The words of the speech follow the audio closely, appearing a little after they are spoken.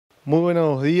Muy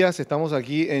buenos días, estamos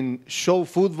aquí en Show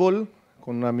Futbol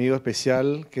con un amigo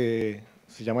especial que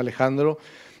se llama Alejandro.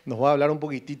 Nos va a hablar un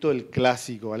poquitito del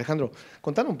clásico. Alejandro,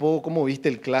 contame un poco cómo viste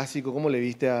el clásico, cómo le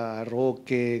viste a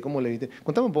Roque, cómo le viste.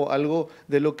 Contame un poco algo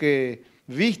de lo que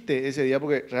viste ese día,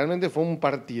 porque realmente fue un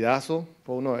partidazo,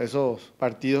 fue uno de esos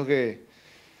partidos que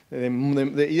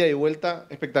de ida y vuelta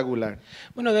espectacular.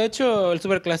 Bueno, de hecho, el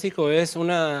Superclásico es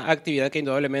una actividad que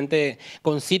indudablemente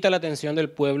concita la atención del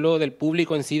pueblo, del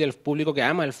público en sí, del público que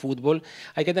ama el fútbol.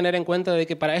 Hay que tener en cuenta de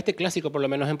que para este clásico, por lo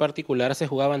menos en particular, se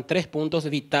jugaban 3 puntos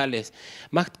vitales.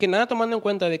 Más que nada tomando en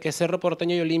cuenta de que Cerro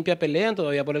Porteño y Olimpia pelean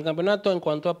todavía por el campeonato en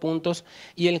cuanto a puntos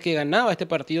y el que ganaba este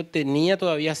partido tenía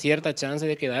todavía cierta chance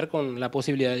de quedar con la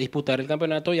posibilidad de disputar el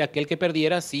campeonato y aquel que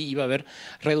perdiera sí iba a ver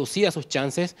reducidas sus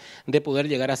chances de poder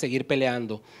llegar a seguir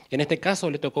peleando. En este caso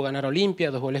le tocó ganar a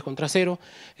Olimpia, 2 goles contra 0,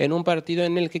 en un partido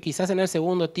en el que quizás en el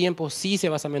segundo tiempo sí se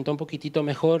basamentó un poquitito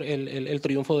mejor el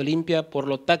triunfo de Olimpia por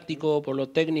lo táctico, por lo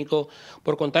técnico,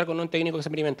 por contar con un técnico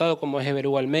experimentado como es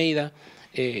Everú Almeida.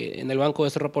 En el banco de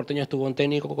Cerro Porteño estuvo un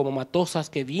técnico como Matosas,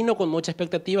 que vino con mucha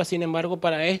expectativa, sin embargo,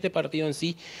 para este partido en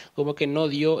sí, como que no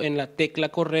dio en la tecla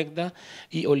correcta,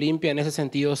 y Olimpia en ese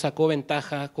sentido sacó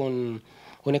ventaja con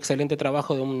un excelente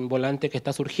trabajo de un volante que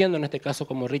está surgiendo, en este caso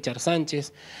como Richard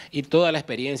Sánchez, y toda la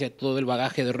experiencia, todo el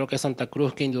bagaje de Roque Santa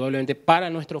Cruz, que indudablemente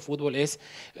para nuestro fútbol es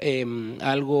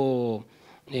algo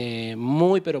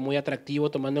muy, pero muy atractivo,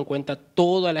 tomando en cuenta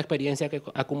toda la experiencia que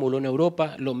acumuló en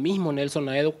Europa. Lo mismo Nelson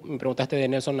Naedo, me preguntaste de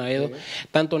Nelson Naedo, sí.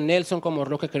 Tanto Nelson como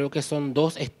Roque creo que son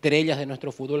dos estrellas de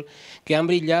nuestro fútbol que han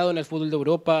brillado en el fútbol de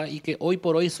Europa y que hoy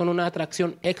por hoy son una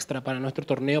atracción extra para nuestro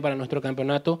torneo, para nuestro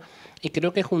campeonato, y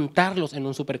creo que juntarlos en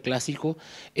un superclásico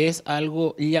es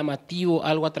algo llamativo,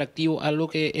 algo atractivo, algo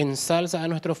que ensalza a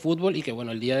nuestro fútbol y que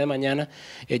bueno, el día de mañana,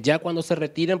 ya cuando se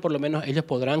retiren, por lo menos ellos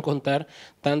podrán contar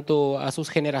tanto a sus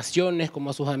generaciones como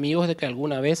a sus amigos de que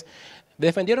alguna vez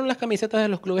defendieron las camisetas de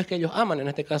los clubes que ellos aman, en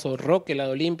este caso Roque, la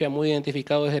de Olimpia, muy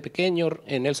identificado desde pequeño,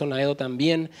 Nelson Naedo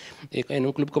también, en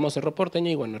un club como Cerro Porteño,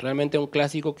 y bueno, realmente un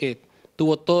clásico que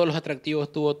tuvo todos los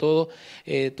atractivos, tuvo todo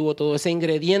ese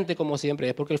ingrediente como siempre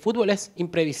es, porque el fútbol es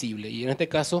imprevisible y en este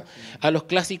caso a los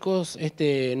clásicos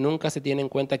nunca se tiene en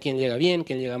cuenta quién llega bien,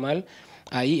 quién llega mal,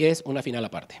 ahí es una final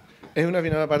aparte. Es una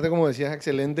final aparte, como decías,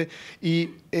 excelente. Y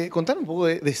contar un poco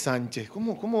de Sánchez.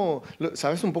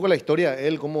 ¿Sabes un poco la historia de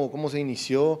él? ¿Cómo se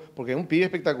inició? Porque es un pibe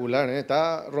espectacular, ¿eh?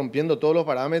 Está rompiendo todos los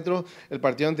parámetros. El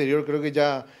partido anterior creo que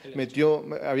ya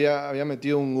había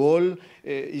metido un gol,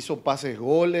 hizo pases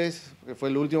goles. Fue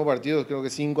el último partido, creo que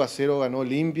 5-0 ganó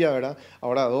Olimpia, ¿verdad?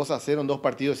 Ahora 2-0 en 2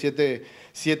 partidos,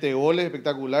 7 goles,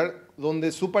 espectacular.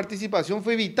 Donde su participación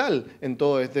fue vital en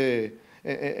todo en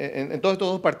todos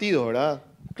estos 2 partidos, ¿verdad?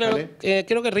 Claro,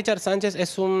 creo que Richard Sánchez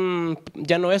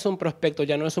ya no es un prospecto,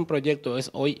 ya no es un proyecto, es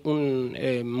hoy un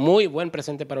muy buen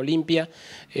presente para Olimpia,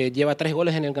 lleva 3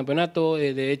 goles en el campeonato,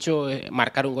 de hecho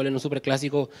marcar un gol en un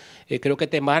superclásico creo que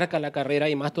te marca la carrera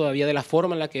y más todavía de la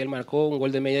forma en la que él marcó un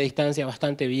gol de media distancia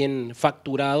bastante bien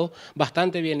facturado,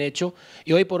 bastante bien hecho,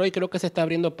 y hoy por hoy creo que se está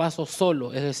abriendo paso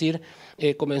solo, es decir,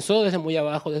 comenzó desde muy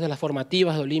abajo, desde las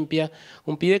formativas de Olimpia,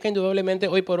 un pibe que indudablemente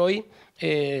hoy por hoy,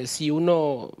 si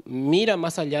uno mira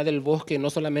más allá del bosque,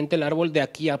 no solamente el árbol, de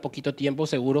aquí a poquito tiempo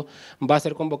seguro va a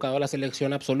ser convocado a la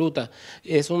selección absoluta.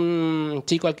 Es un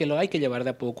chico al que lo hay que llevar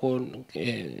de a poco,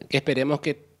 que esperemos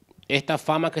que esta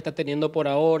fama que está teniendo por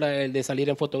ahora, el de salir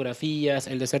en fotografías,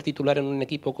 el de ser titular en un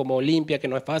equipo como Olimpia, que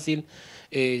no es fácil,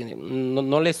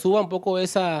 no le suba un poco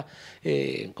esa,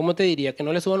 ¿cómo te diría? Que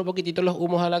no le suban un poquitito los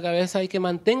humos a la cabeza y que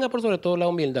mantenga por sobre todo la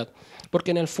humildad.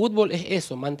 Porque en el fútbol es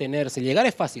eso, mantenerse. Llegar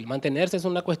es fácil, mantenerse es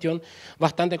una cuestión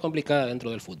bastante complicada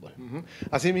dentro del fútbol.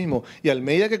 Así mismo. Y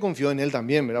Almeida que confió en él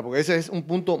también, ¿verdad? Porque ese es un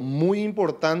punto muy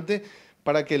importante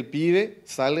para que el pibe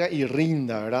salga y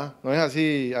rinda, ¿verdad? ¿No es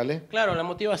así, Ale? Claro, la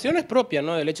motivación es propia,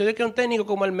 ¿no? El hecho de que un técnico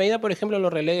como Almeida, por ejemplo,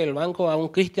 lo relegue el banco a un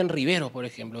Cristian Rivero, por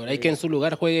ejemplo, hay que en su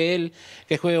lugar juegue él,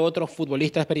 que juegue otro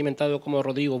futbolista experimentado como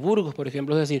Rodrigo Burgos, por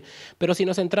ejemplo, es decir, pero si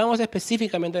nos centramos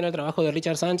específicamente en el trabajo de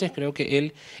Richard Sánchez, creo que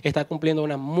él está cumpliendo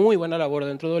una muy buena labor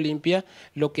dentro de Olimpia,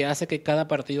 lo que hace que cada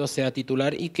partido sea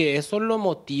titular y que eso lo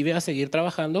motive a seguir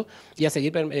trabajando y a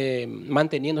seguir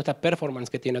manteniendo esta performance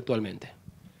que tiene actualmente.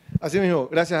 Así mismo,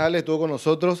 gracias Ale, estuvo con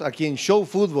nosotros aquí en Show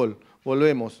Futbol.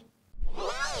 Volvemos.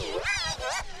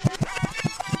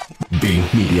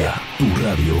 Media, tu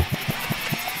radio.